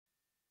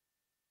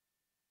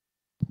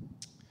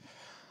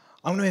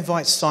I'm going to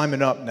invite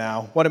Simon up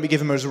now. Why don't we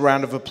give him a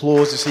round of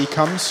applause as he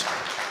comes?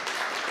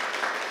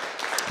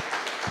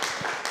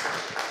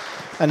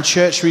 And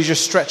church, we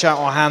just stretch out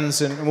our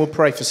hands and we'll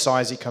pray for Si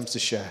as he comes to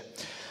share.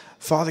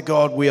 Father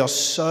God, we are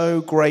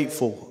so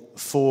grateful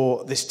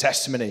for this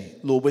testimony.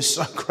 Lord, we're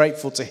so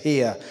grateful to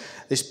hear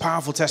this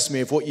powerful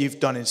testimony of what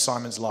you've done in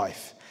Simon's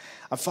life.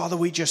 And Father,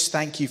 we just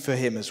thank you for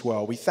him as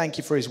well. We thank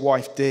you for his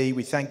wife, Dee.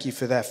 We thank you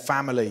for their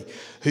family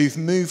who've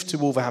moved to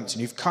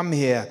Wolverhampton, who've come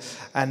here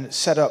and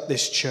set up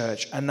this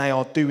church, and they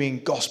are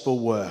doing gospel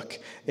work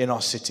in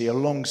our city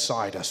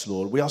alongside us,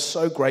 Lord. We are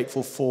so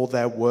grateful for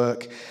their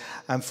work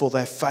and for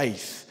their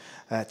faith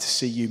to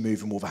see you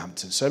move in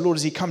Wolverhampton. So, Lord,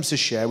 as he comes to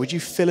share, would you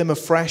fill him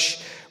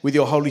afresh with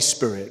your Holy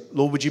Spirit?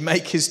 Lord, would you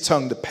make his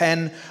tongue the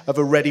pen of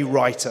a ready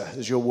writer,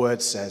 as your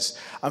word says?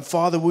 And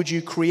Father, would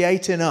you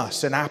create in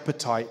us an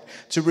appetite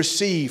to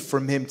receive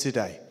from him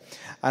today?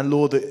 And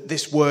Lord, that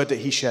this word that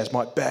he shares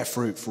might bear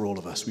fruit for all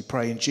of us. We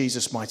pray in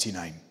Jesus' mighty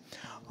name.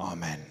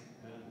 Amen.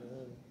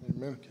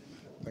 Amen.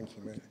 Thank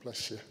you, mate.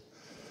 Bless you.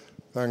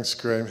 Thanks,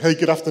 Graham. Hey,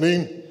 good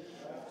afternoon.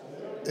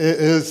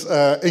 It is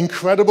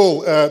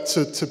incredible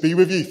to be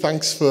with you.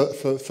 Thanks for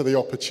the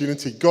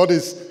opportunity. God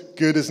is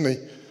good, isn't he?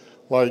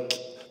 Like,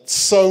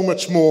 so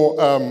much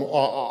more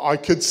I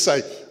could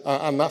say.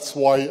 And that's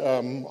why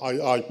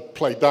I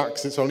played that,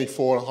 because it's only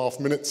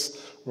 4.5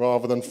 minutes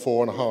rather than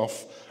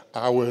 4.5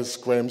 hours.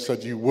 Graham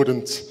said you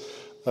wouldn't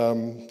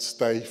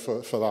stay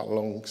for that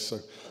long. So,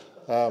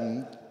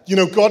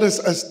 God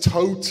has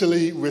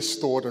totally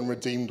restored and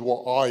redeemed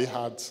what I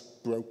had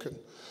broken.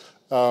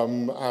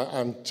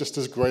 And just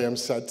as Graham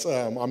said,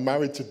 I'm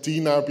married to Dee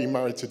now, been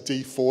married to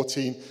Dee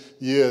 14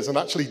 years. And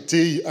actually,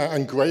 Dee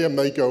and Graham,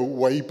 they go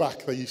way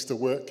back. They used to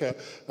work at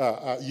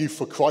Youth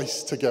for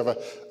Christ together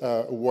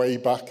way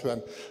back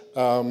then.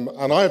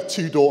 And I have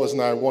 2 daughters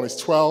now. One is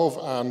 12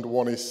 and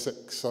one is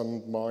 6.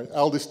 And my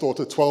eldest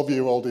daughter,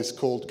 12-year-old, is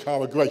called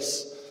Cara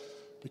Grace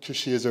because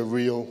she is a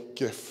real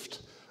gift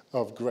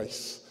of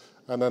grace.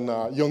 And then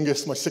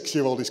youngest, my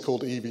 6-year-old, is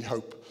called Evie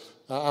Hope.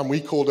 And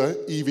we called her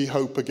Evie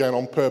Hope again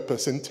on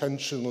purpose,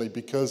 intentionally,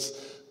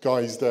 because,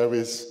 guys, there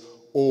is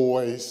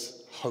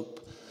always hope.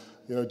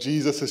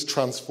 Jesus has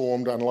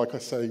transformed and, like I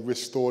say,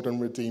 restored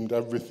and redeemed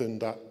everything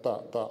that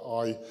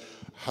I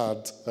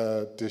had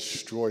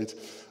destroyed.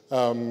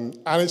 And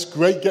it's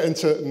great getting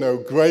to know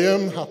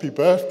Graham. Happy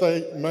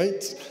birthday,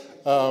 mate.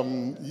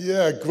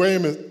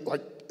 Graham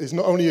is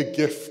not only a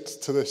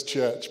gift to this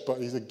church,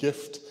 but he's a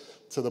gift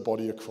to the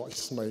body of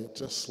Christ, mate.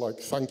 Just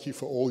thank you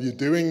for all you're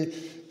doing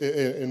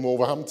in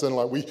Wolverhampton.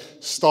 We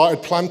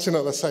started planting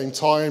at the same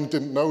time,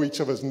 didn't know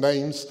each other's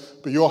names,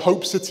 but you're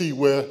Hope City,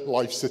 we're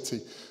Life City.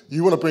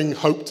 You want to bring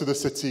hope to the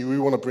city, we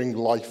want to bring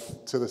life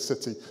to the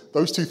city.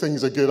 Those two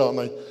things are good, aren't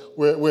they?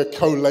 We're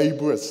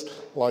co-laborers,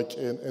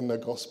 in the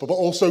gospel. But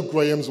also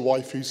Graham's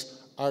wife,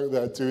 who's out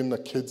there doing the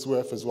kids'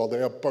 work as well.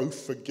 They are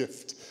both a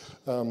gift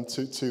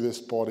to this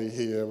body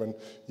here. And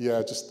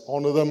just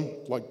honor them,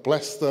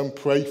 bless them,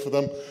 pray for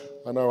them.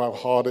 I know how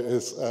hard it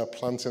is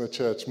planting a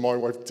church. My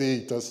wife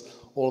Dee does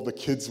all the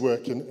kids'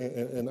 work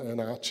in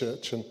our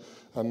church and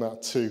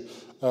that too.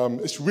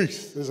 It's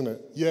Ruth, isn't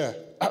it? Yeah.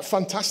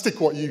 Fantastic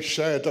what you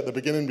shared at the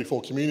beginning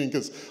before communion,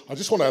 because I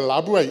just want to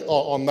elaborate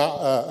on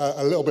that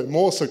a little bit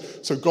more.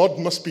 So God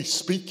must be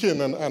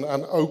speaking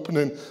and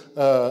opening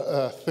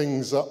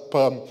things up.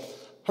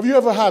 Have you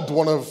ever had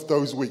one of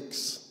those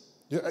weeks?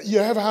 You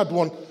ever had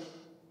one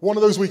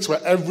of those weeks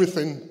where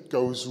everything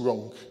goes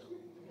wrong?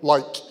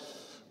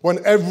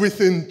 When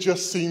everything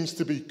just seems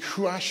to be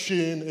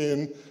crashing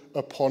in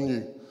upon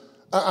you.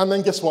 And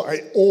then guess what?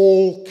 It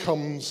all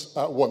comes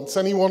at once.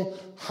 Anyone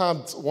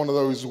had one of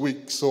those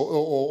weeks,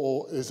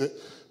 or is it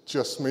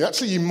just me?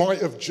 Actually, you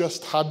might have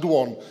just had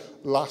one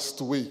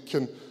last week.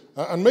 And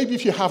maybe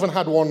if you haven't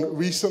had one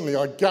recently,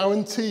 I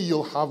guarantee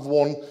you'll have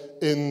one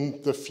in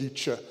the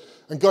future.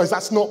 And guys,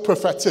 that's not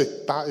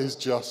prophetic. That is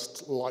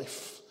just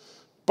life.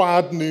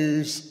 Bad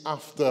news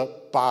after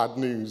bad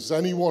news.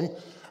 Anyone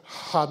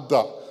had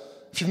that?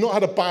 If you've not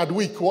had a bad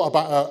week, what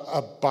about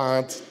a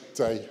bad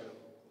day?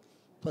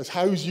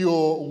 How's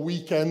your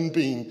weekend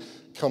been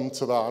come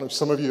to that? I know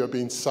some of you have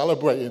been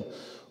celebrating,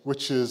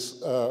 which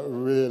is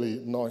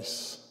really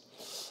nice.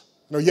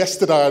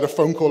 Yesterday I had a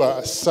phone call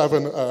at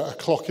 7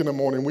 o'clock in the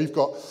morning. We've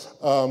got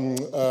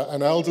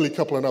an elderly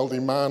couple, an elderly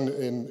man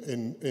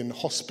in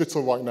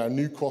hospital right now,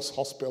 New Cross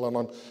Hospital, and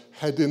I'm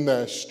heading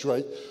there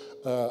straight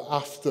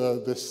after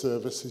this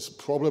service. Is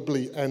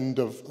probably end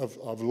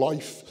of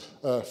life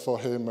for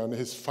him and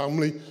his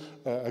family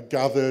are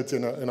gathered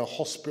in a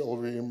hospital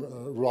room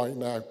right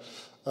now.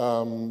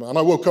 And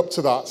I woke up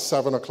to that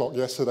 7 o'clock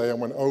yesterday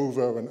and went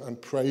over and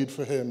prayed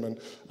for him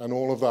and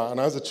all of that. And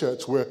as a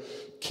church, we're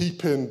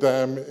keeping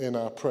them in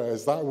our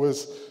prayers. That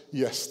was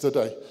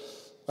yesterday.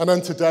 And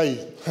then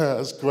today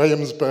is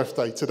Graham's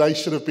birthday. Today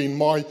should have been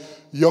my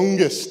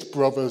youngest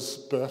brother's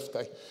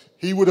birthday.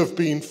 He would have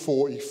been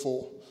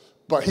 44,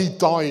 but he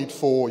died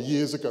 4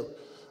 years ago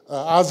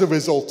as a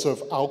result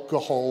of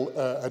alcohol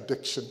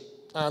addiction.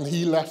 And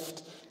he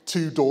left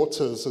 2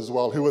 daughters as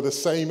well, who are the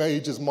same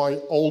age as my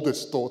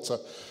oldest daughter,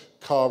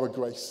 Cara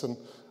Grace, and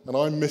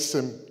I miss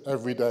him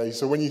every day.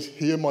 So when you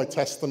hear my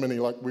testimony,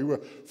 like we were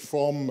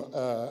from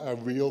a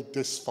real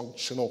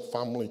dysfunctional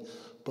family,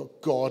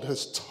 but God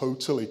has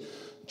totally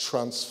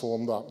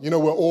transformed that. You know,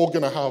 we're all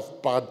going to have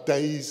bad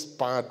days,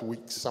 bad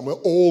weeks, and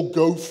we'll all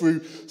go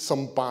through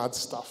some bad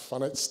stuff,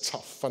 and it's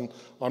tough, and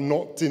I'm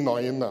not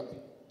denying that.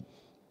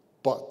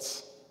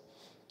 But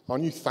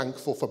aren't you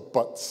thankful for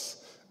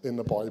buts in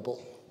the Bible?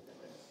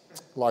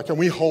 And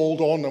we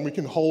hold on, and we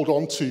can hold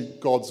on to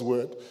God's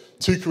word.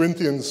 2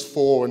 Corinthians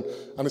 4,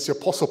 and it's the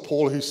Apostle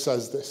Paul who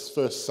says this,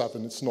 verse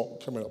 7. It's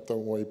not coming up,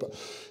 don't worry, but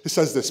he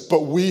says this: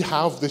 "But we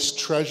have this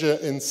treasure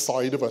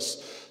inside of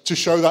us to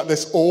show that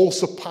this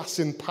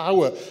all-surpassing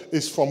power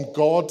is from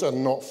God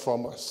and not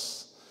from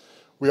us.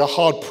 We are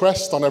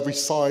hard-pressed on every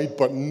side,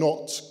 but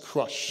not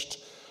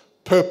crushed.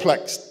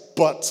 Perplexed,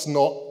 but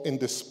not in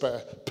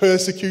despair.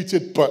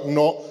 Persecuted, but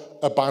not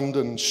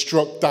abandoned.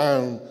 Struck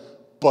down,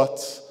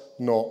 but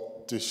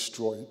not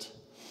destroyed."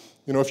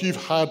 You know, if you've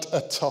had a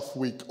tough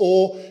week,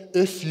 or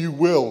if you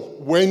will,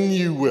 when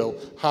you will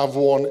have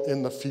one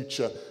in the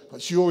future,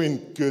 you're in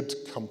good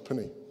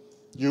company.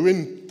 You're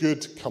in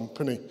good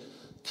company,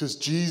 because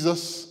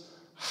Jesus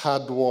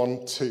had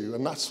one too.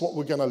 And that's what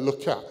we're going to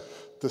look at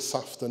this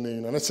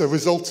afternoon. And it's a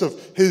result of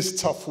his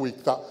tough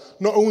week that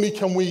not only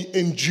can we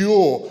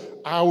endure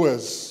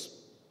ours,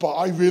 but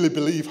I really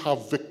believe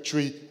have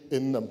victory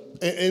in them,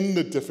 in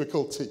the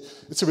difficulty.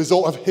 It's a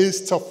result of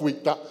his tough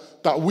week that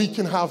we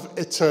can have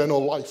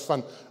eternal life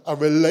and a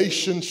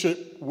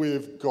relationship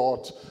with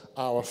God,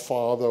 our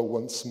Father,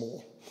 once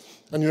more.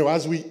 And, you know,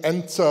 as we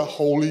enter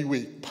Holy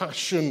Week,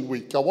 Passion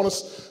Week, I want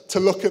us to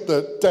look at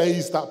the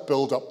days that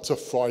build up to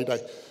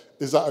Friday.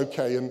 Is that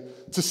okay? And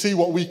to see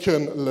what we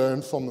can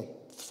learn from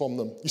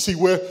them. You see,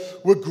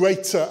 we're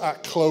greater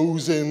at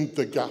closing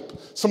the gap,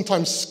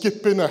 sometimes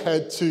skipping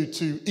ahead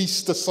to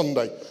Easter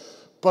Sunday.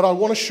 But I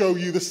want to show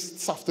you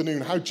this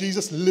afternoon how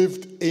Jesus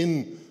lived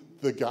in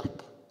the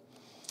gap.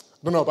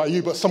 I don't know about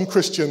you, but some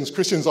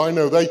Christians I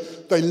know,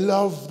 they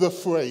love the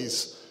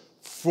phrase,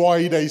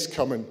 Friday's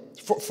coming.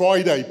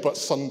 Friday, but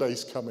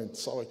Sunday's coming.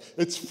 Sorry.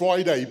 It's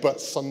Friday,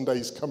 but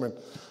Sunday's coming.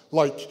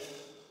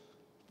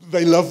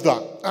 They love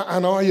that.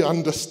 And I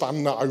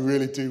understand that. I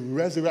really do.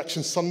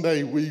 Resurrection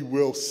Sunday, we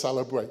will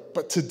celebrate.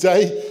 But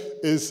today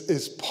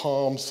is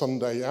Palm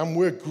Sunday. And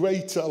we're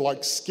great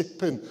at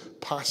skipping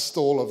past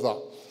all of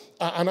that.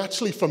 And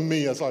actually for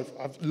me, as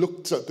I've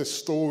looked at this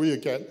story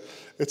again,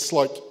 it's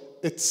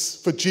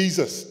for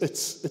Jesus,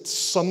 it's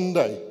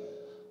Sunday,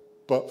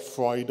 but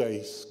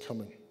Friday's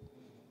coming.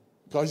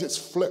 Guys, it's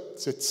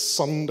flipped. It's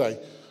Sunday,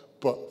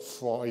 but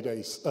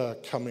Friday's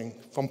coming.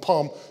 From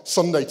Palm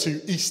Sunday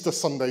to Easter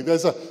Sunday,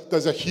 there's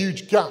a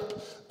huge gap.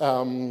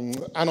 And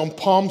on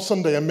Palm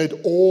Sunday,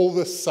 amid all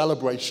the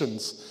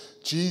celebrations,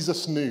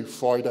 Jesus knew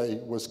Friday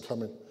was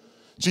coming.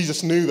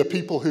 Jesus knew the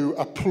people who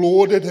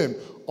applauded him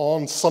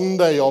on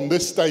Sunday, on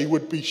this day,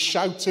 would be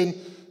shouting,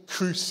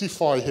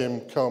 "Crucify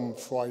him come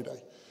Friday."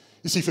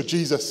 You see, for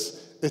Jesus,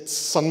 it's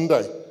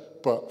Sunday,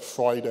 but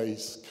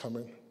Friday's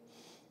coming.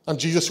 And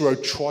Jesus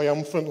rode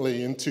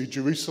triumphantly into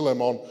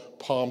Jerusalem on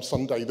Palm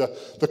Sunday.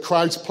 The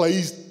crowds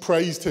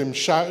praised him,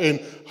 shouting,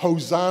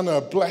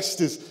 "Hosanna,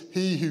 blessed is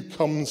he who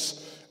comes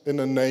in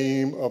the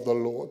name of the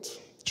Lord."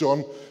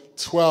 John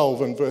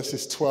 12 and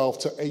verses 12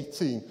 to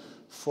 18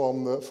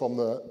 from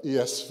the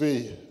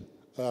ESV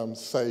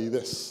say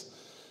this.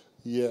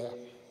 Yeah.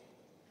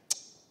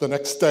 The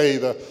next day,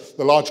 the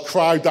large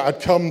crowd that had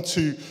come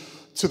to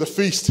the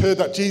feast heard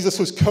that Jesus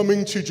was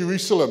coming to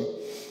Jerusalem.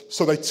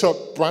 So they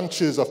took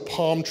branches of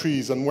palm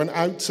trees and went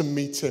out to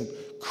meet him,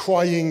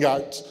 crying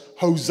out,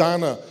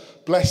 "Hosanna,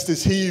 blessed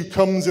is he who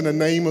comes in the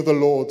name of the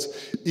Lord,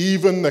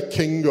 even the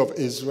King of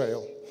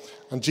Israel."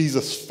 And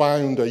Jesus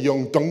found a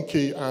young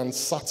donkey and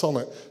sat on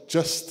it,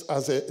 just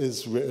as it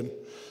is written,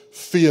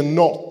 "Fear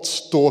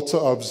not, daughter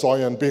of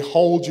Zion.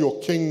 Behold, your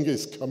king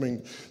is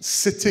coming,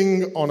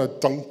 sitting on a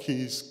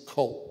donkey's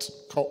colt."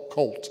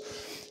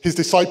 His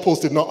disciples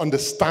did not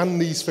understand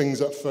these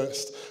things at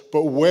first,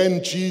 but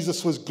when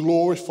Jesus was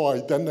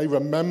glorified, then they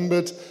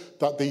remembered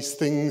that these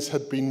things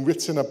had been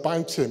written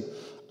about him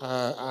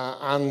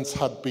and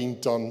had been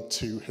done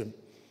to him.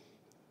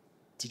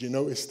 Did you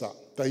notice that?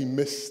 They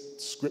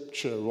missed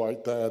scripture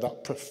right there,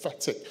 that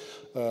prophetic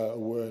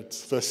word.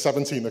 Verse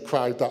 17, the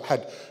crowd that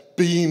had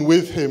been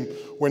with him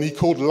when he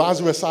called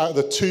Lazarus out of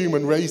the tomb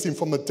and raised him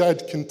from the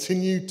dead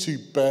continued to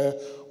bear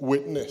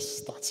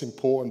witness. That's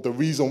important. The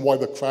reason why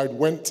the crowd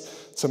went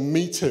to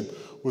meet him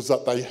was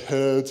that they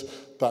heard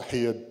that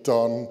he had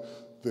done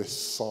this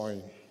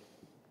sign.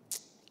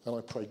 And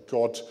I pray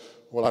God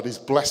will add his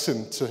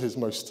blessing to his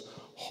most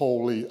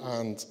holy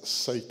and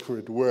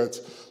sacred word.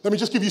 Let me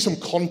just give you some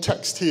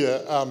context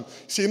here.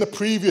 See, in the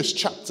previous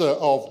chapter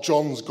of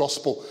John's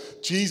gospel,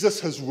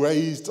 Jesus has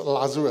raised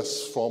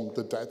Lazarus from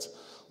the dead.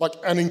 Like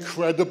an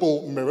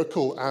incredible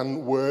miracle,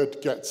 and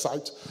word gets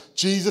out.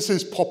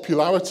 Jesus'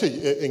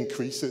 popularity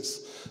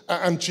increases.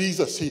 And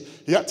Jesus, he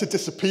had to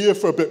disappear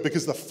for a bit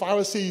because the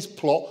Pharisees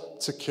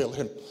plot to kill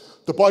him.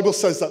 The Bible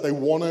says that they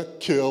want to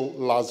kill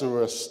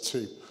Lazarus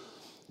too.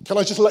 Can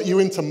I just let you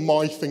into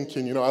my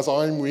thinking, as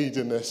I'm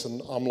reading this,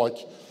 and I'm like,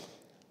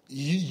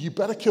 you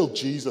better kill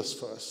Jesus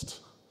first.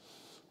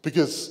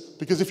 Because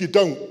if you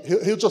don't,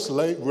 he'll just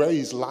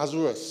raise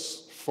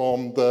Lazarus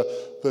from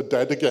the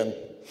dead again.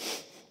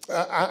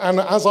 And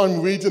as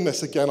I'm reading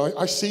this again,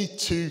 I see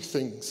two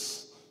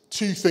things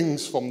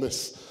from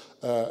this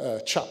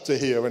chapter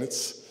here. And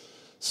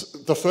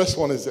the first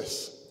one is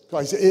this.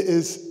 Guys, it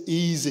is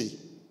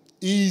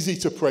easy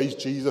to praise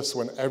Jesus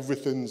when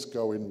everything's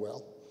going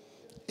well.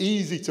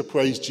 Easy to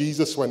praise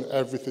Jesus when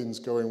everything's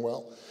going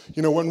well.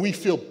 When we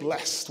feel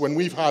blessed, when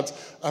we've had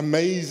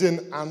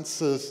amazing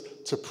answers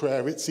to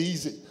prayer, it's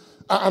easy.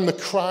 And the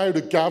crowd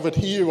are gathered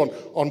here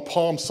on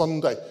Palm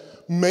Sunday,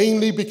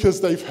 mainly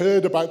because they've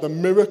heard about the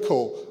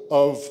miracle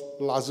of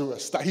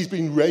Lazarus, that he's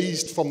been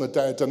raised from the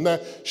dead, and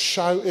they're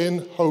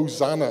shouting,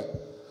 Hosanna.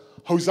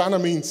 Hosanna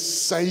means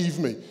save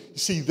me. You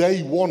see,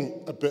 they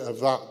want a bit of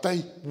that.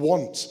 They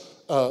want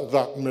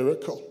that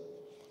miracle.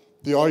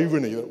 The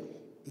irony, though,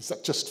 is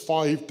that just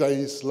 5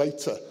 days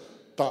later,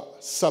 that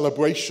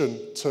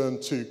celebration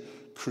turned to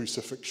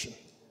crucifixion.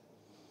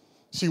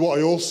 See, what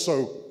I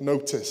also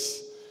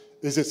notice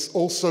is it's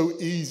also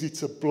easy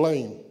to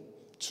blame,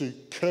 to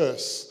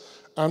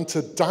curse, and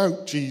to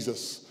doubt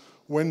Jesus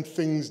when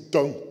things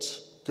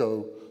don't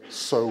go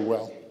so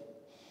well.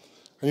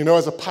 And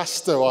as a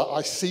pastor,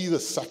 I see the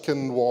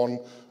second one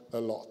a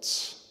lot.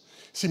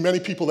 See, many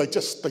people, they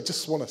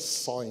just want a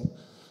sign.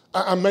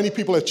 And many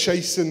people are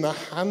chasing the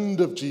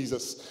hand of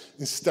Jesus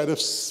instead of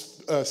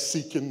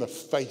seeking the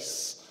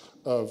face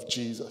of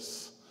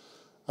Jesus.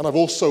 And I've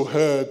also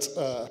heard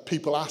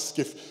people ask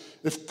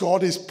if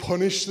God is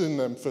punishing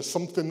them for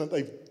something that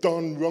they've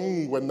done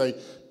wrong when they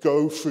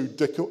go through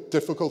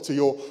difficulty,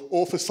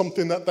 or for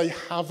something that they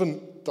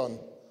haven't done.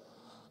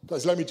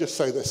 Guys, let me just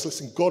say this.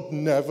 Listen, God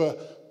never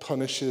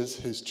punishes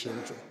his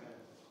children.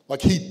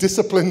 Like, he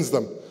disciplines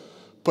them,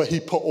 but he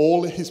put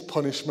all his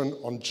punishment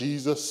on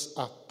Jesus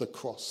at the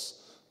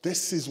cross.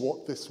 This is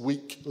what this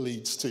week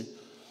leads to.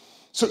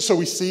 So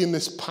we see in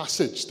this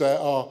passage there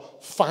are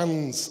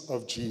fans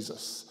of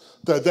Jesus.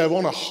 They're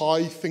on a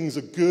high, things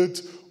are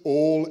good,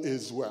 all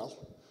is well.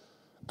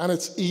 And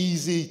it's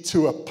easy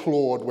to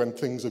applaud when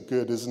things are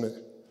good, isn't it?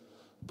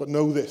 But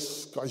know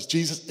this, guys,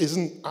 Jesus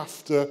isn't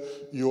after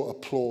your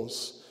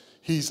applause.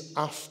 He's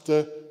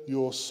after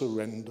your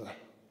surrender.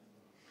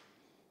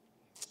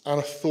 And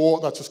a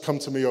thought that's just come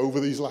to me over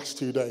these last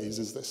 2 days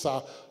is this.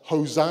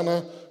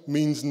 Hosanna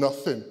means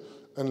nothing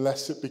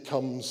unless it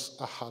becomes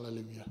a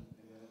hallelujah.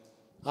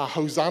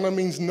 Hosanna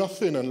means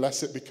nothing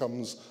unless it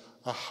becomes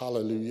a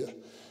hallelujah.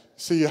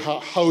 See,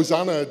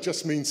 Hosanna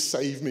just means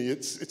save me.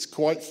 It's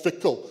quite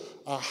fickle.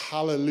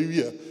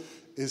 Hallelujah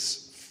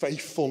is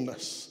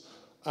faithfulness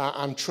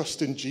and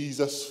trust in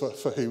Jesus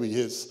for who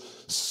he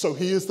is. So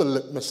here's the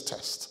litmus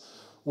test.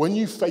 When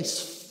you face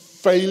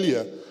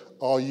failure,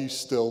 are you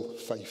still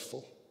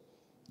faithful?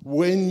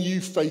 When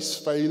you face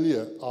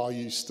failure, are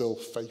you still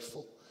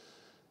faithful?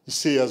 You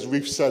see, as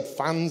Ruth said,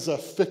 fans are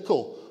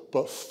fickle,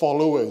 but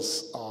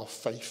followers are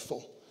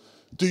faithful.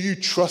 Do you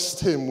trust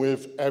him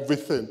with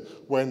everything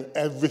when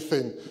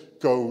everything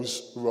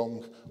goes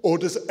wrong? Or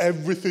does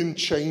everything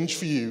change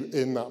for you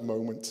in that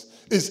moment?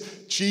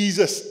 Is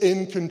Jesus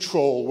in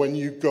control when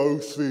you go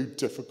through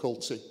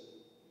difficulty?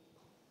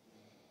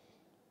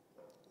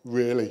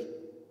 Really?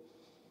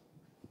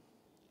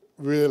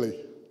 Really?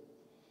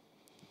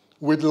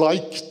 We'd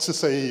like to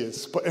say he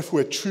is, but if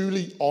we're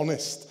truly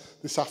honest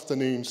this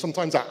afternoon,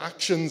 sometimes our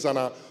actions and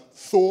our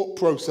thought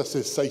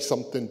processes say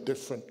something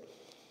different.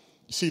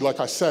 You see, like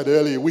I said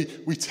earlier, we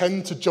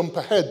tend to jump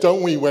ahead,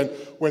 don't we,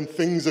 when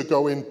things are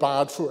going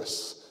bad for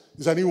us?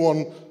 Is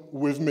anyone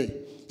with me?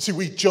 See,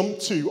 we jump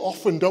to,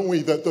 often, don't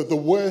we, the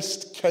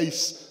worst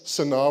case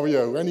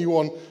scenario.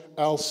 Anyone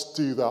else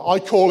do that? I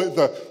call it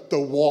the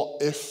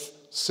what if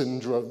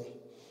syndrome.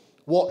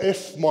 What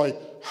if my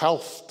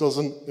health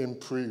doesn't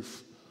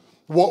improve?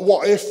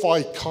 What if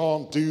I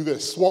can't do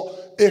this?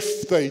 What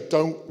if they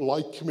don't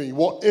like me?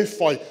 What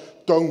if I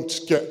don't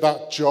get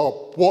that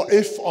job? What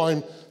if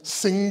I'm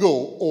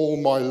single all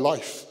my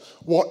life?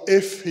 What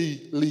if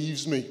he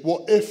leaves me?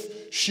 What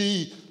if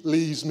she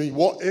leaves me?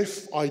 What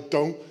if I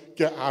don't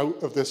get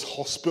out of this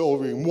hospital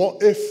room?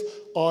 What if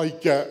I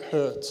get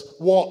hurt?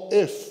 What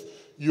if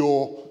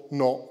you're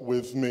not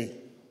with me?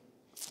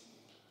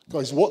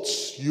 Guys,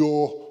 what's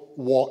your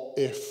what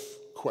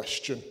if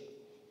question?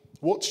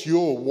 What's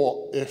your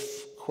what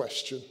if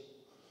question?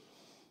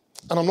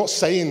 And I'm not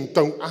saying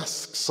don't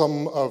ask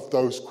some of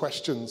those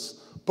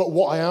questions, but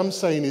what I am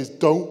saying is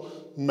don't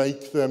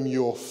make them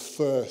your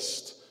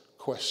first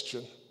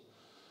question.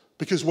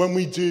 Because when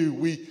we do,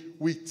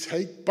 we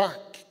take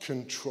back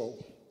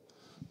control.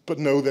 But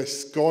know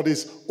this, God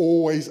is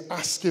always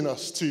asking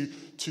us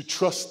to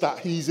trust that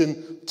he's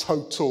in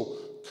total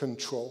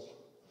control.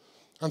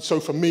 And so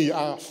for me,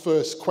 our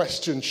first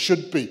question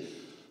should be,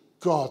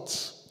 God,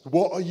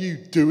 what are you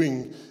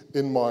doing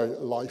in my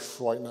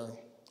life right now?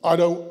 I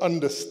don't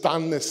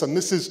understand this, and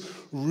this is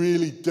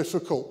really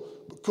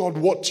difficult. But God,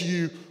 what do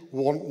you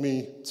want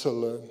me to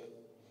learn?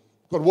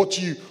 God, what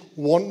do you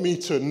want me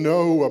to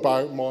know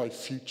about my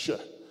future?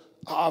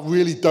 I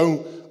really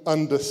don't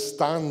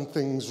understand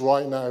things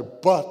right now,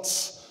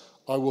 but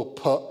I will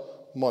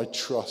put my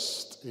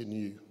trust in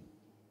you.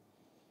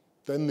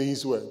 Then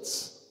these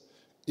words,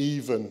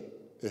 even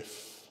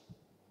if.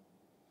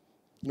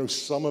 You know,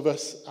 some of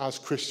us as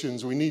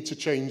Christians, we need to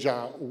change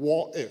our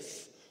what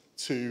if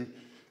to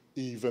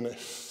even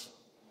if.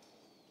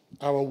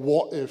 Our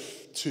what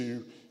if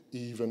to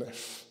even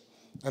if.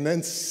 And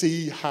then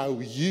see how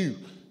you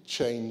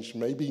change,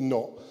 maybe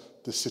not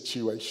the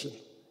situation.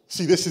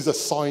 See, this is a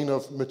sign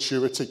of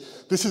maturity.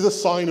 This is a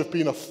sign of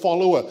being a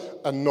follower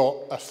and not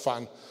a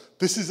fan.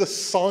 This is a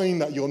sign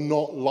that you're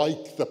not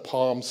like the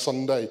Palm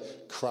Sunday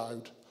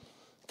crowd.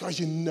 Guys,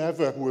 you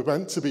never were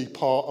meant to be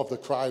part of the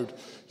crowd.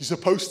 You're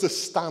supposed to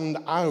stand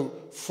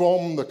out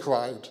from the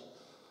crowd.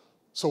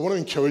 So I want to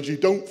encourage you,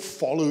 don't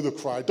follow the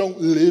crowd.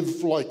 Don't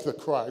live like the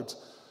crowd.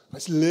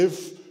 Let's live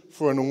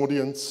for an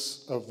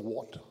audience of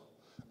one.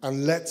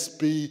 And let's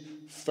be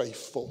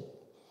faithful.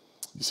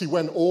 You see,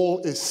 when all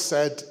is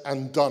said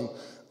and done,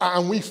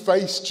 and we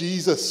face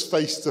Jesus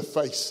face to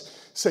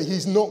face, say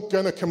he's not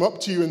going to come up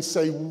to you and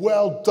say,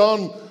 well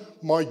done,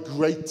 my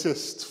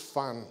greatest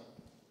fan.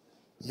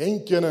 He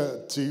ain't going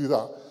to do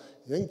that.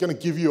 He ain't going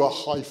to give you a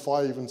high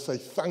five and say,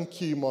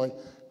 thank you, my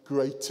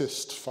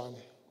greatest fan.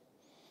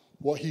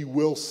 What he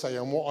will say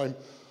and what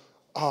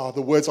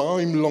the words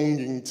I'm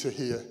longing to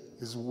hear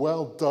is,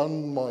 well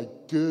done, my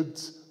good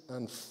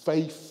and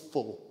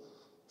faithful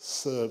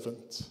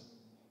servant,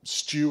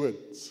 steward,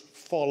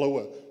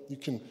 follower. You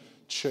can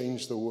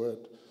change the word.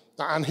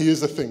 And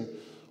here's the thing.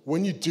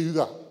 When you do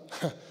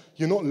that,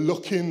 you're not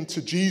looking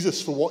to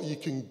Jesus for what you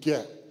can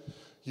get.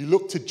 You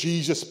look to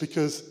Jesus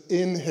because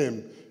in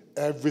him,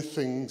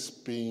 everything's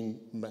been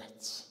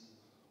met.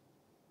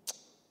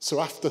 So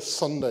after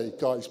Sunday,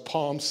 guys,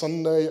 Palm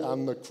Sunday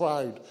and the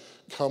crowd,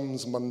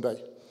 comes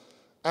Monday.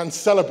 And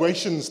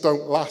celebrations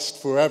don't last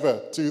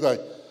forever, do they?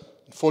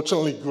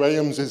 Unfortunately,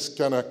 Graham's is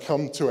going to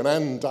come to an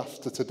end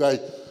after today.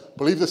 I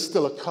believe there's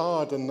still a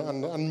card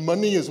and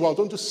money as well.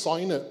 Don't just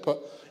sign it, put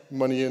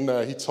money in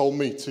there. He told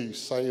me to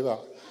say that.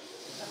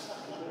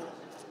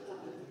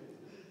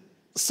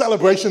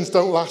 Celebrations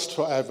don't last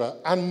forever,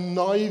 and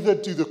neither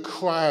do the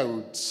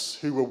crowds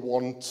who were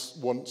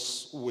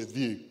once with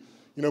you.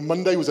 You know,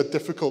 Monday was a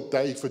difficult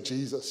day for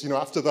Jesus. You know,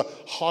 after the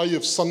high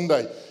of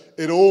Sunday,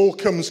 it all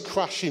comes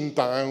crashing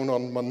down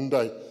on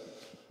Monday.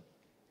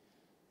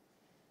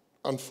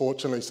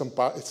 Unfortunately,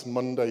 it's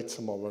Monday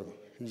tomorrow.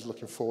 Who's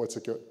looking forward to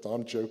it?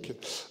 I'm joking.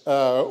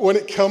 When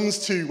it comes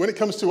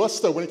to us,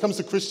 though, when it comes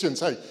to Christians,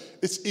 hey,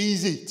 it's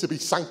easy to be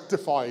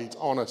sanctified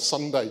on a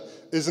Sunday,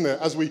 isn't it?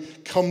 As we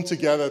come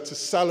together to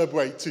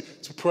celebrate,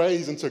 to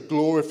praise and to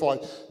glorify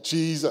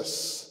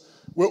Jesus.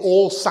 We're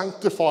all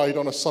sanctified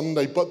on a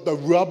Sunday, but the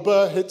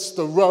rubber hits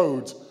the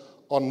road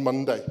on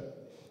Monday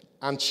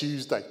and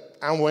Tuesday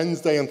and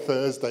Wednesday and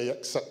Thursday,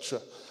 etc.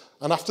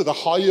 And after the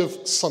high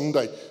of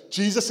Sunday,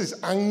 Jesus is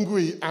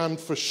angry and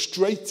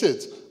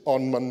frustrated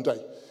on Monday.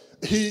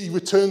 He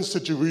returns to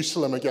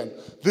Jerusalem again,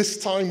 this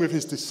time with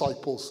his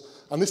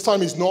disciples. And this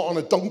time he's not on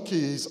a donkey,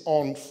 he's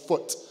on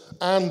foot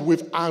and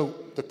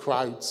without the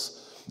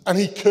crowds. And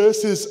he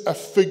curses a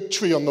fig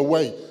tree on the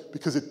way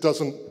because it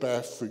doesn't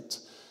bear fruit.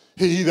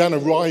 He then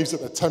arrives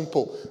at the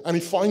temple and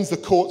he finds the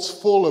courts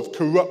full of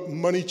corrupt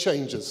money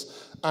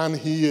changers, and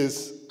he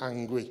is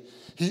angry.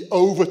 He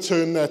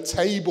overturned their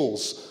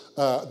tables,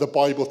 the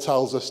Bible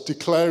tells us,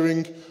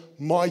 declaring,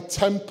 my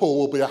temple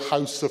will be a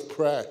house of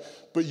prayer,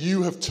 but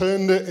you have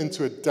turned it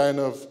into a den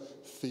of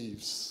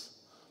thieves.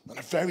 And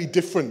a very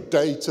different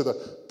day to the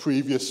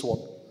previous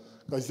one.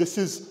 Guys, this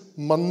is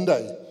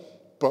Monday,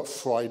 but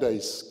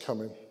Friday's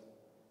coming.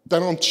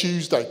 Then on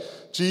Tuesday,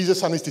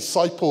 Jesus and his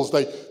disciples,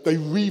 they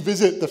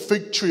revisit the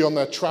fig tree on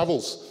their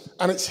travels.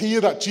 And it's here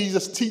that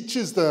Jesus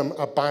teaches them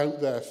about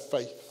their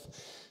faith.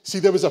 See,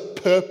 there was a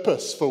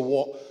purpose for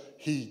what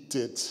he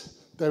did.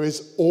 There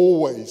is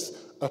always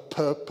a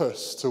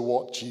purpose to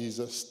what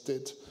Jesus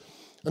did.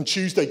 And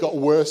Tuesday got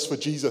worse for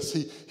Jesus.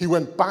 He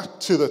went back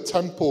to the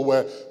temple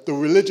where the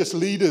religious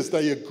leaders,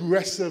 they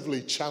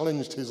aggressively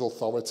challenged his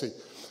authority.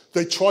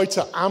 They tried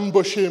to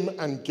ambush him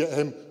and get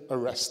him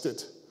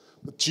arrested.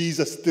 But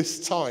Jesus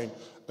this time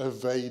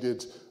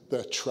evaded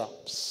their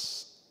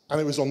traps.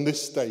 And it was on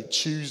this day,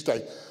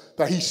 Tuesday,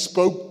 that he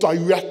spoke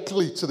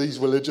directly to these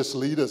religious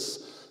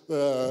leaders.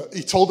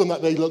 He told them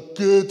that they looked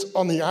good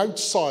on the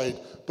outside,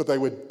 but they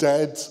were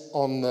dead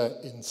on the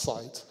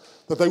inside.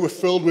 That they were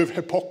filled with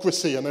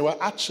hypocrisy and they were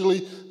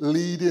actually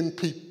leading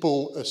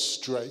people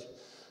astray. Do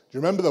you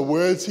remember the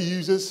words he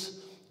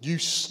uses? You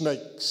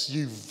snakes,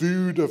 you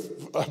brood of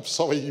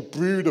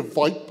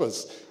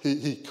vipers,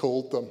 he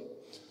called them.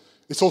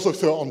 It's also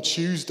thought on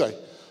Tuesday,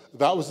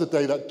 that was the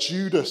day that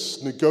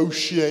Judas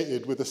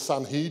negotiated with the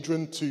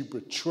Sanhedrin to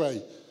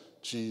betray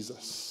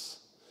Jesus.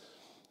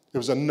 It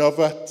was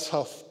another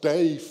tough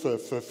day for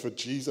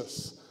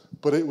Jesus,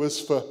 but it was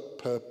for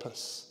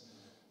purpose.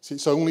 See,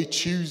 it's only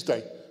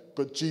Tuesday,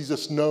 but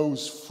Jesus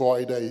knows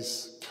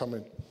Friday's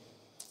coming.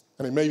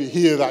 And it may be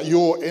here that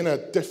you're in a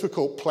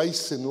difficult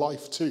place in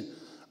life too.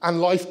 And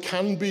life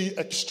can be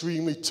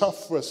extremely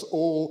tough for us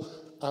all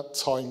at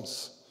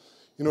times.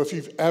 You know, if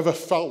you've ever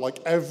felt like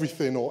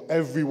everything or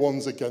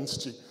everyone's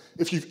against you,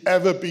 if you've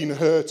ever been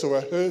hurt or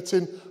are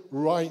hurting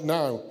right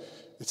now,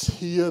 it's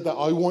here that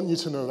I want you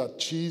to know that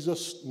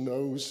Jesus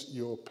knows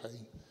your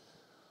pain.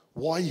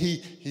 Why he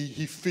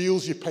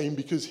feels your pain?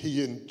 Because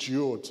he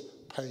endured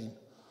pain.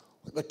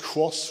 The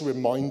cross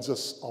reminds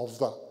us of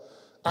that.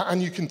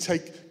 And you can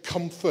take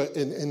comfort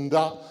in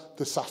that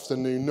this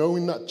afternoon,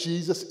 knowing that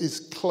Jesus is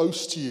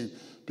close to you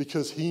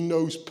because he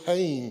knows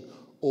pain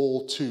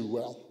all too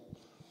well.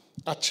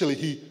 Actually,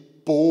 he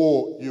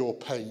bore your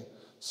pain,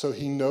 so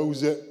he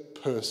knows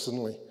it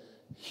personally.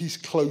 He's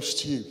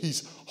close to you.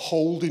 He's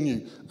holding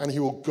you, and he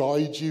will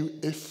guide you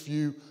if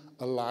you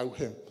allow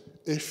him,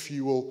 if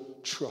you will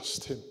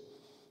trust him.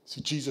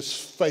 See,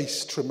 Jesus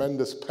faced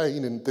tremendous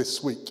pain in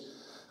this week,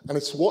 and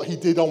it's what he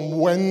did on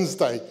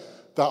Wednesday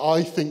that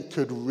I think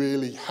could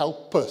really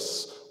help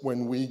us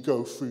when we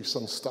go through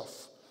some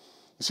stuff.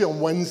 You see, on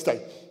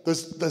Wednesday,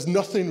 there's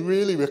nothing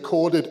really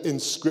recorded in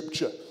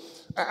Scripture,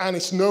 and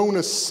it's known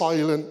as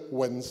Silent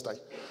Wednesday.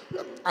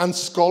 And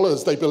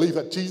scholars, they believe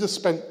that Jesus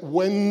spent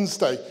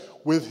Wednesday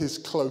with his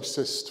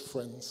closest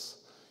friends.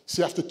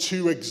 See, after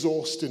 2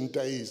 exhausting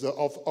days,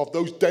 of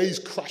those days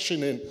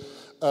crashing in,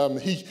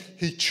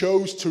 he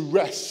chose to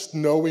rest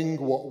knowing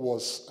what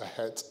was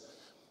ahead.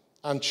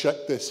 And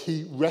check this,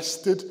 he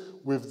rested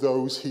with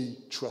those he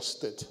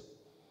trusted.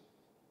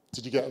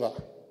 Did you get that?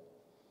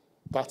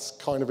 That's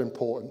kind of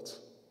important.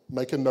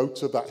 Make a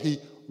note of that. He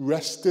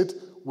rested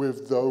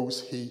with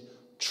those he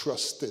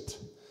trusted.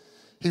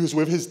 He was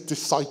with his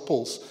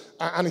disciples,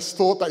 and it's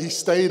thought that he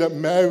stayed at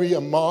Mary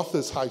and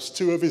Martha's house,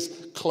 2 of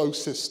his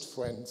closest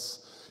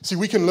friends. See,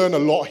 we can learn a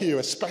lot here,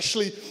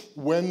 especially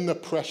when the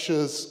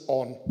pressure's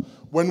on,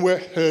 when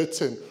we're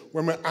hurting,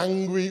 when we're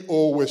angry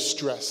or we're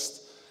stressed.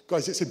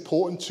 Guys, it's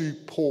important to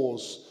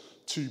pause,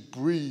 to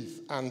breathe,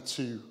 and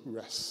to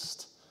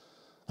rest,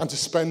 and to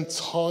spend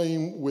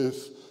time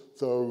with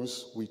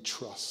those we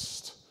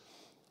trust.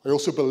 I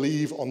also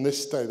believe on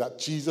this day that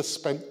Jesus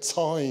spent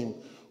time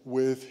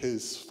with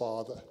his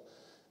Father.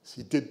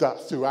 He did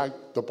that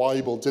throughout the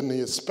Bible, didn't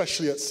he?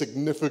 Especially at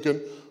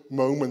significant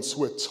moments,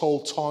 we're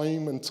told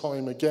time and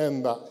time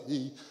again that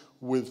he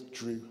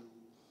withdrew.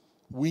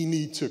 We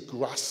need to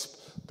grasp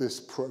this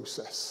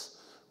process.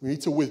 We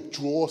need to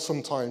withdraw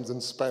sometimes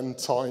and spend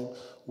time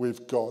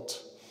with God.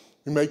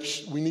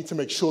 We need to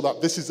make sure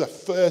that this is the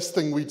first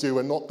thing we do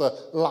and not the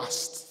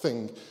last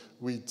thing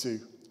we do,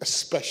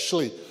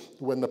 especially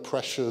when the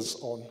pressure's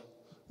on.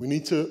 We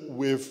need to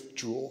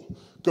withdraw.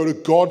 Go to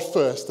God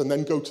first and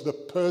then go to the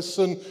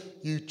person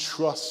you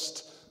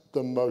trust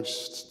the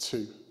most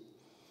to.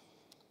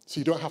 So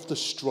you don't have to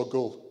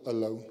struggle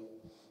alone.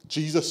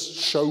 Jesus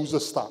shows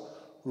us that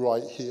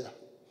right here.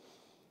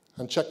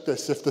 And check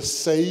this, if the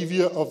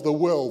Savior of the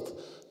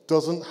world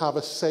doesn't have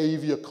a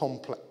Savior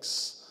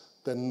complex,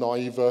 then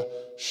neither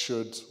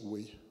should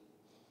we.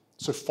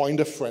 So find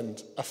a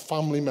friend, a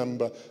family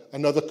member,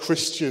 another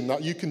Christian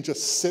that you can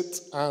just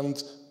sit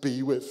and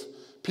be with.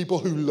 People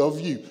who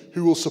love you,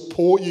 who will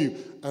support you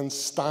and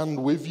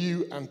stand with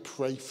you and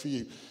pray for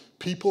you.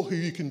 People who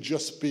you can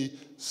just be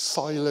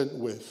silent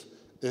with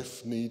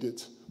if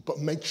needed. But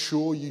make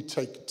sure you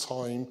take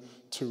time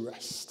to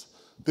rest.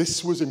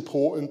 This was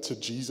important to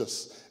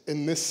Jesus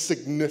in this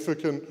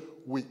significant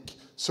week,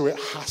 so it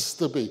has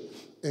to be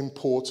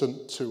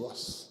important to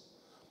us.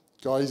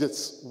 Guys,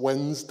 it's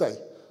Wednesday,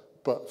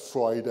 but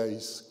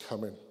Friday's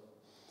coming.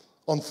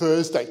 On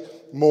Thursday,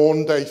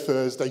 Maundy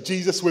Thursday,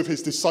 Jesus with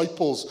his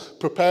disciples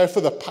prepare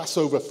for the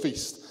Passover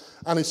feast,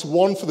 and it's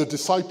one for the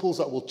disciples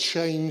that will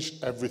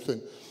change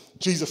everything.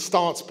 Jesus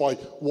starts by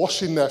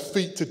washing their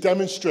feet to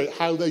demonstrate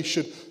how they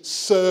should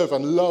serve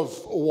and love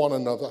one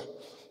another.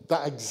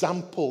 That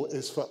example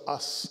is for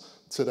us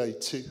today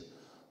too.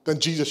 Then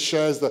Jesus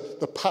shares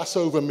the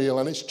Passover meal,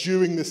 and it's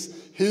during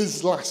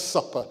his Last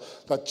Supper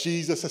that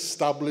Jesus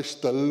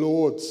established the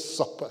Lord's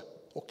Supper,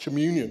 or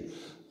communion,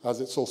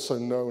 as it's also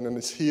known. And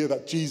it's here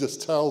that Jesus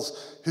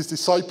tells his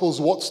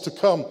disciples what's to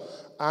come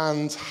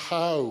and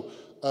how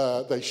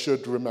they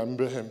should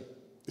remember him.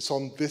 It's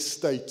on this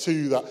day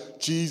too that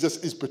Jesus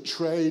is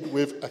betrayed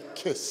with a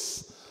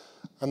kiss.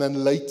 And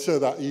then later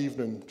that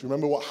evening, do you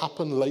remember what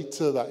happened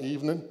later that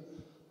evening?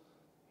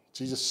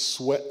 Jesus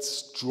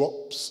sweats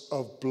drops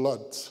of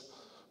blood,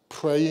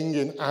 praying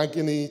in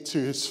agony to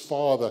his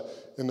Father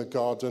in the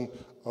Garden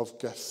of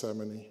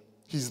Gethsemane.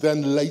 He's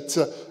then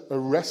later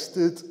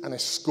arrested and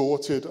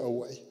escorted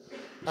away.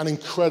 An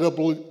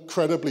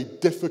incredibly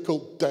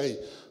difficult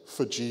day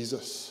for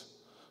Jesus.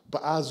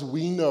 But as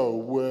we know,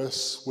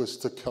 worse was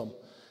to come.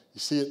 You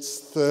see, it's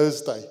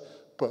Thursday,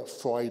 but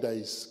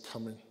Friday's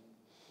coming.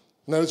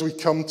 Now as we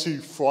come to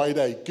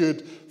Friday,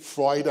 Good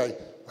Friday,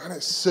 and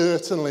it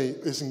certainly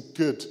isn't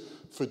good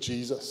for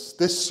Jesus.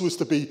 This was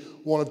to be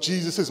one of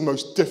Jesus'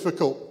 most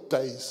difficult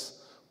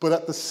days, but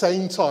at the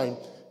same time,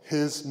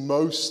 his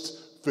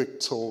most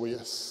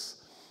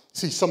victorious.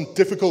 See, some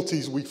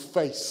difficulties we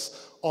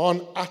face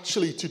aren't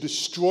actually to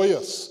destroy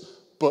us,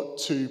 but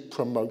to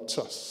promote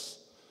us.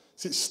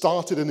 See, it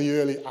started in the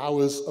early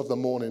hours of the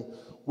morning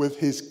with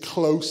his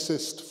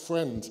closest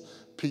friend,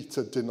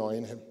 Peter,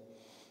 denying him.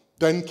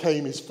 Then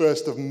came his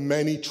first of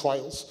many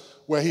trials,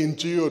 where he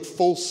endured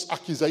false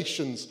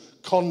accusations,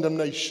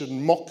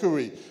 condemnation,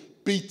 mockery,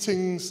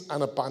 beatings,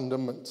 and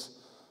abandonment.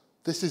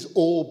 This is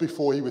all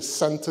before he was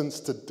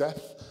sentenced to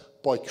death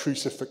by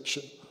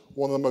crucifixion,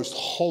 one of the most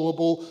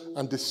horrible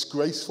and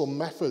disgraceful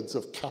methods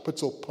of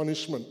capital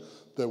punishment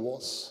there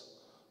was.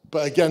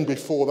 But again,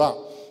 before that,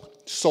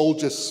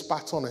 soldiers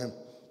spat on him,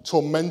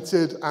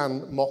 tormented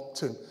and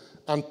mocked him,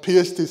 and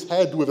pierced his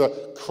head with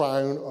a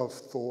crown of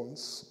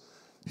thorns.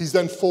 He's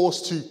then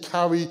forced to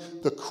carry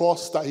the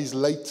cross that he's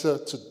later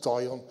to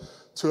die on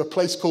to a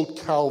place called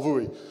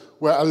Calvary,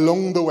 where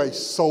along the way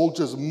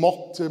soldiers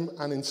mocked him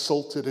and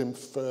insulted him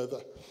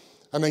further.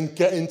 And then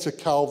getting to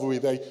Calvary,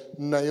 they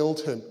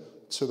nailed him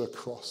to the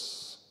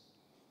cross.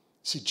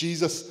 See,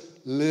 Jesus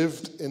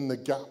lived in the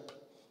gap,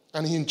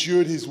 and he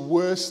endured his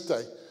worst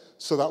day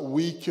so that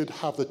we could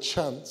have the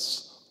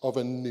chance of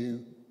a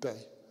new day.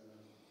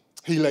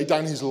 He laid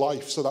down his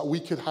life so that we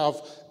could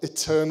have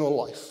eternal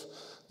life.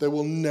 There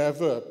will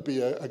never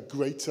be a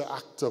greater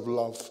act of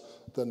love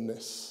than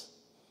this.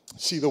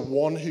 See, the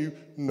one who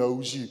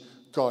knows you,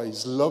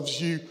 guys,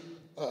 loves you,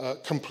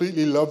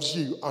 completely loves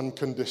you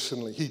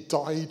unconditionally. He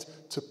died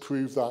to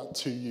prove that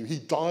to you. He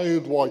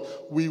died while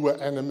we were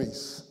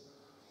enemies.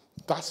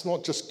 That's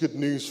not just good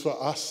news for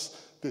us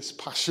this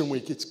Passion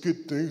Week. It's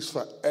good news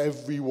for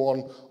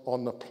everyone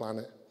on the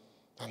planet.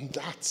 And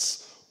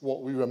that's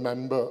what we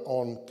remember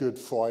on Good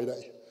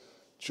Friday.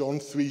 John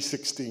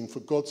 3:16, for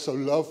God so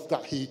loved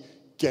that he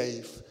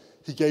gave.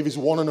 He gave his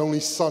one and only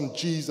son,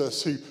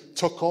 Jesus, who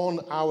took on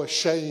our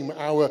shame,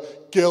 our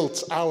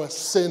guilt, our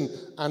sin,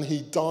 and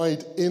he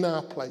died in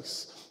our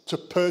place to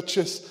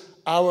purchase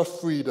our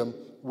freedom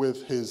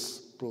with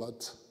his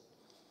blood.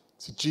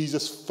 See,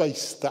 Jesus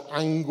faced the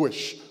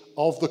anguish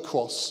of the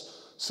cross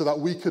so that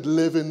we could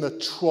live in the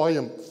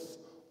triumph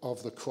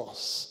of the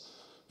cross.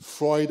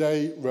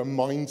 Friday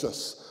reminds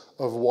us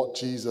of what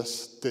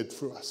Jesus did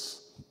for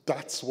us.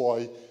 That's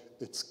why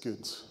it's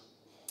good.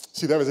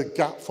 See, there is a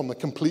gap from the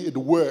completed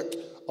work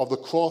of the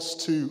cross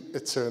to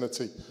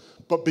eternity.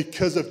 But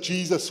because of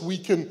Jesus, we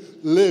can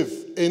live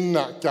in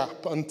that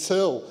gap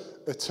until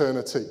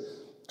eternity.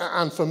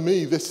 And for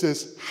me, this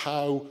is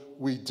how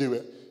we do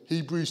it.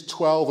 Hebrews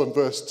 12 and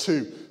verse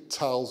 2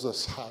 tells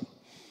us how. It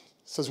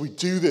says we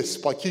do this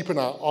by keeping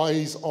our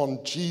eyes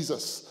on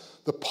Jesus,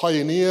 the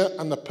pioneer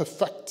and the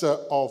perfecter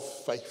of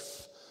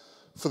faith.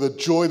 For the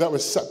joy that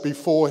was set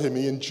before him,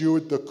 he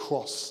endured the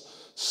cross,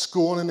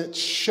 scorning its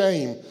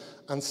shame,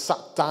 and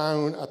sat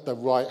down at the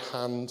right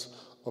hand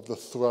of the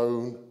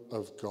throne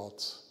of God.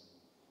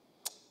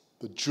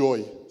 The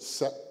joy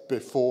set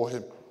before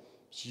him.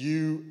 It's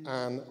you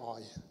and I.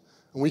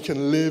 And we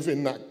can live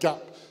in that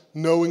gap,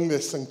 knowing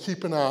this and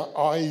keeping our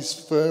eyes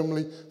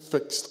firmly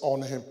fixed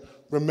on him,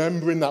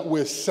 remembering that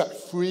we're set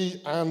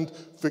free and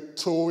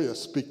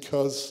victorious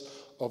because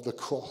of the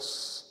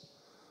cross.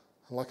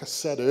 And like I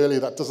said earlier,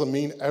 that doesn't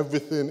mean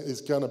everything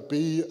is going to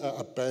be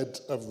a bed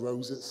of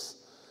roses.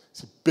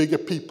 See, bigger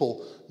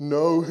people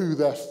know who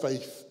their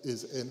faith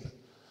is in.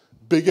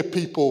 Bigger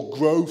people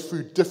grow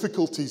through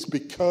difficulties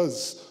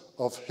because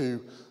of who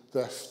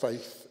their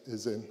faith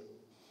is in.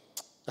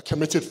 A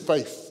committed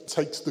faith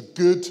takes the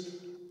good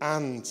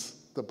and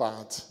the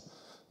bad,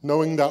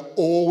 knowing that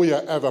all we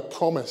are ever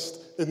promised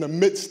in the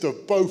midst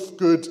of both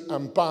good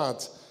and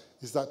bad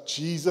is that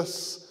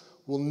Jesus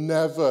will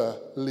never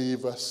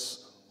leave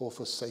us or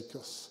forsake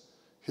us.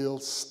 He'll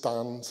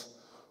stand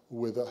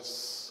with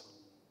us.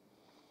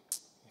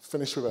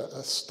 Finish with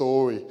a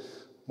story.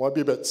 Might be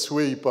a bit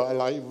twee, but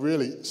it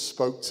really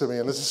spoke to me.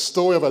 And it's a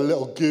story of a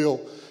little girl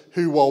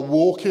who, while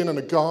walking in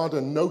a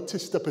garden,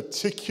 noticed a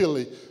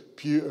particularly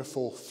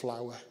beautiful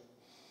flower.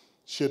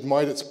 She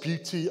admired its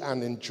beauty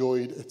and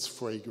enjoyed its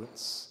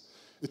fragrance.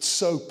 "It's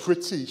so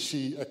pretty,"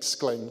 she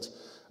exclaimed.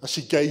 As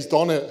she gazed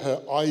on it,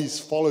 her eyes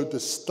followed the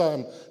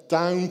stem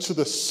down to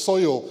the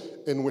soil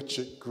in which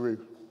it grew.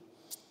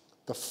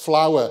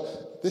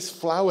 This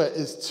flower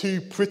is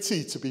too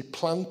pretty to be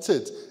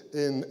planted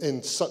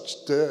in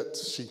such dirt,"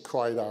 she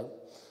cried out.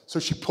 So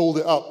she pulled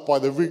it up by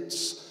the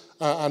roots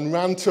and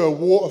ran to a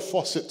water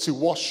faucet to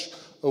wash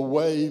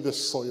away the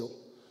soil.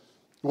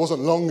 It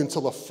wasn't long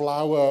until the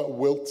flower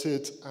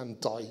wilted and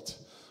died.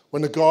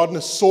 When the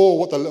gardener saw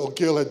what the little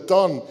girl had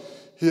done,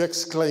 he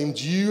exclaimed,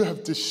 "You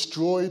have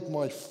destroyed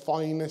my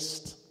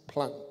finest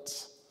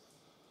plant."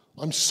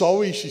 "I'm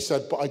sorry," she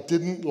said, "but I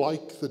didn't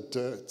like the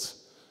dirt."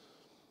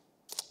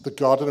 The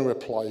gardener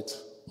replied,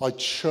 "I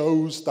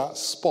chose that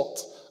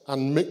spot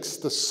and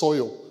mixed the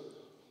soil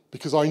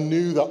because I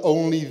knew that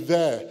only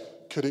there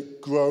could it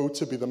grow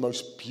to be the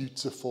most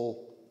beautiful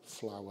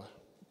flower."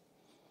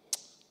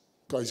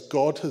 Guys,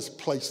 God has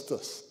placed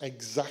us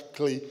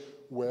exactly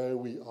where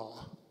we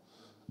are,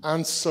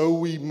 and so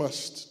we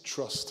must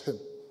trust him.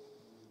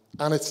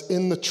 And it's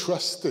in the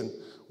trusting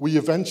we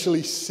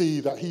eventually see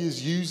that he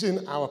is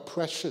using our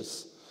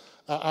pressures,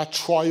 our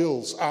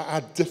trials, our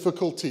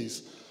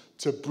difficulties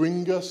to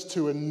bring us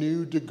to a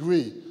new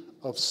degree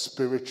of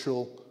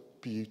spiritual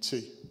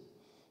beauty.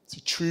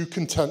 See, true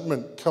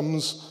contentment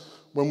comes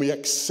when we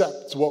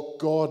accept what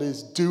God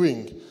is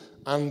doing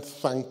and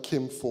thank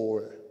him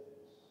for it.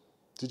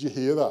 Did you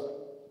hear that?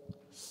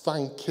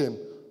 Thank him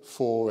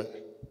for it.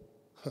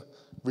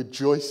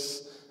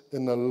 Rejoice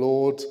in the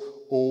Lord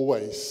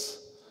always.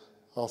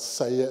 I'll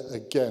say it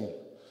again.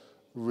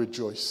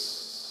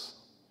 Rejoice.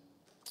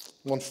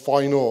 One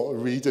final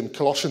reading,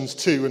 Colossians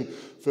 2 and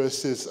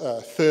verses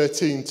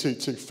 13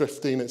 to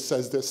 15. It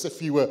says this: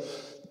 if you were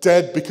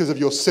dead because of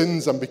your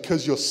sins and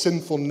because your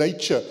sinful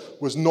nature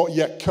was not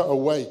yet cut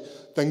away,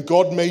 then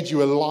God made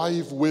you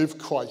alive with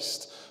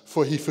Christ,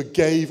 for he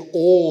forgave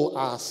all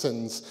our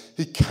sins.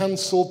 He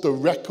cancelled the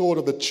record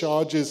of the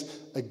charges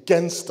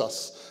against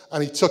us,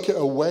 and he took it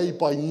away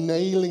by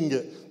nailing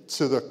it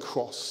to the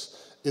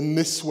cross. In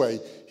this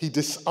way, he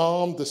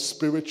disarmed the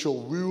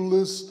spiritual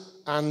rulers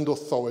and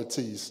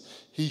authorities.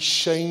 He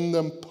shamed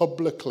them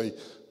publicly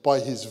by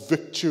his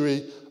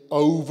victory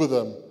over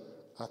them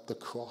at the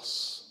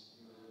cross.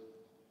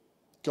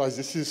 Guys,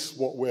 this is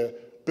what we're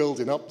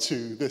building up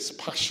to. This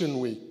Passion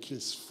Week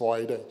is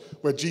Friday,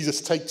 where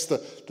Jesus takes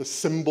the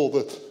symbol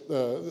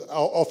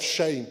of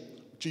shame.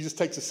 Jesus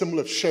takes a symbol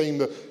of shame,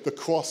 the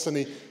cross, and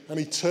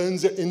he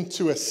turns it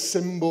into a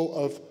symbol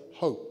of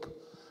hope,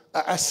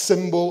 a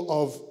symbol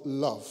of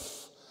love.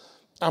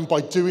 And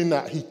by doing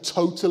that, he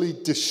totally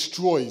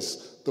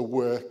destroys the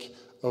work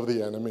of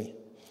the enemy.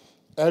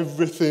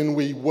 Everything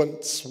we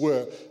once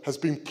were has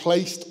been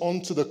placed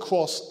onto the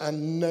cross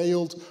and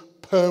nailed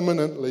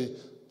permanently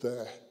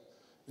there.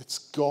 It's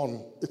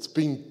gone. It's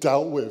been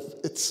dealt with.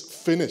 It's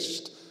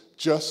finished,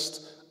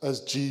 just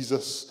as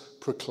Jesus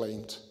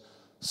proclaimed.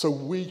 So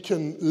we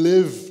can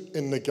live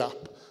in the gap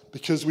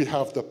because we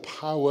have the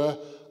power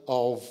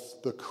of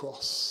the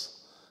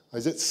cross.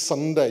 As it's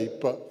Sunday,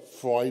 but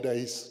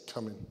Friday's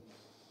coming.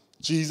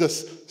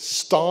 Jesus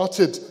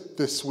started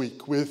this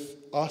week with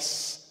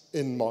us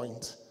in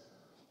mind.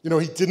 You know,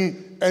 he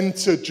didn't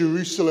enter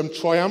Jerusalem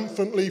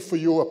triumphantly for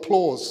your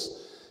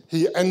applause.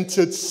 He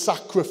entered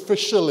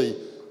sacrificially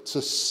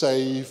to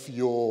save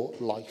your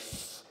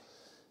life.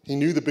 He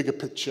knew the bigger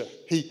picture.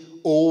 He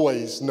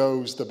always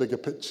knows the bigger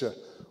picture.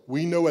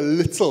 We know a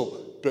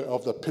little bit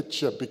of the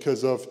picture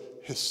because of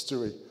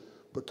history.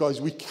 But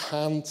guys, we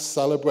can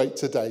celebrate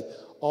today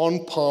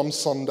on Palm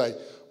Sunday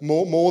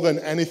more than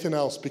anything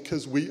else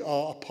because we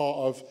are a part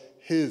of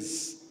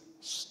his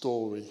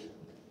story.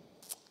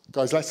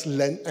 Guys, let's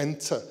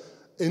enter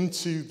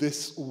into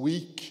this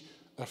week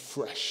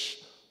afresh.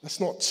 Let's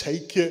not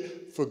take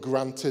it for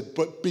granted,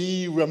 but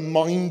be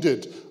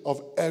reminded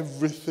of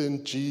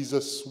everything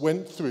Jesus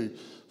went through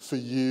for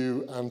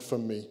you and for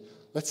me.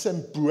 Let's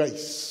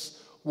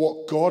embrace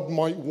what God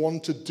might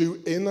want to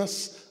do in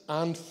us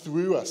and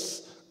through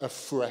us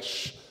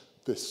afresh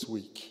this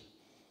week.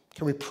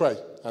 Can we pray?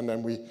 And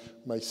then we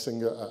may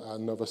sing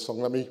another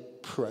song. Let me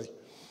pray.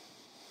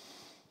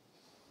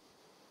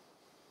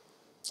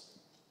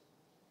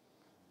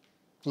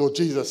 Lord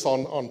Jesus,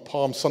 on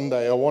Palm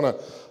Sunday, I want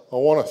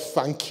to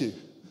thank you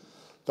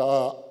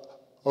that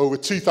over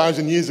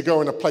 2,000 years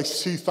ago in a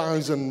place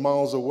 2,000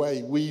 miles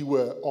away, we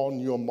were on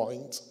your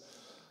mind.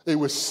 It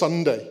was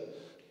Sunday,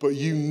 but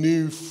you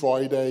knew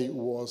Friday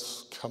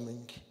was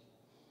coming.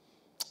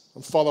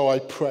 And Father, I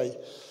pray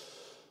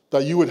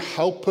that you would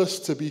help us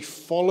to be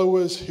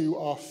followers who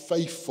are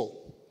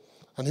faithful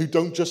and who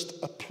don't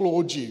just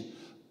applaud you,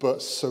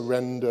 but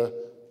surrender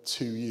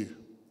to you.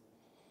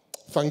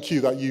 Thank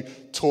you that you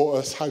taught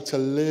us how to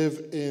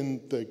live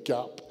in the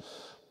gap,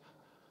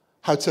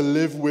 how to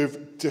live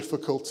with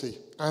difficulty.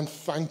 And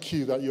thank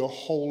you that your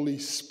Holy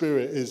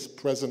Spirit is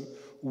present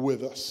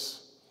with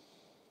us.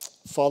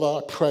 Father,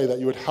 I pray that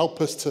you would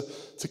help us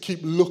to keep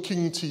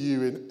looking to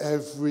you in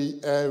every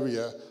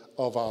area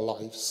of our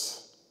lives.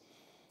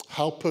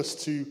 Help us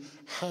to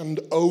hand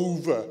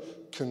over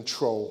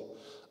control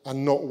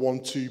and not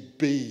want to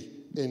be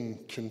in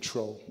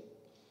control.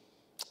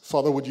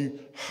 Father, would you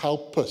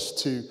help us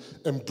to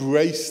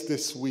embrace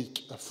this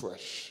week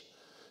afresh?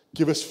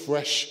 Give us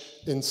fresh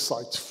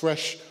insight,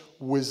 fresh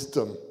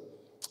wisdom,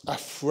 a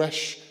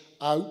fresh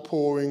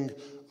outpouring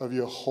of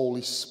your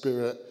Holy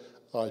Spirit,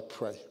 I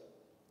pray.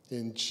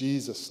 In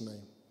Jesus'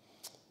 name,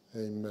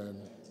 amen.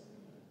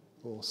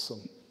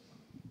 Awesome.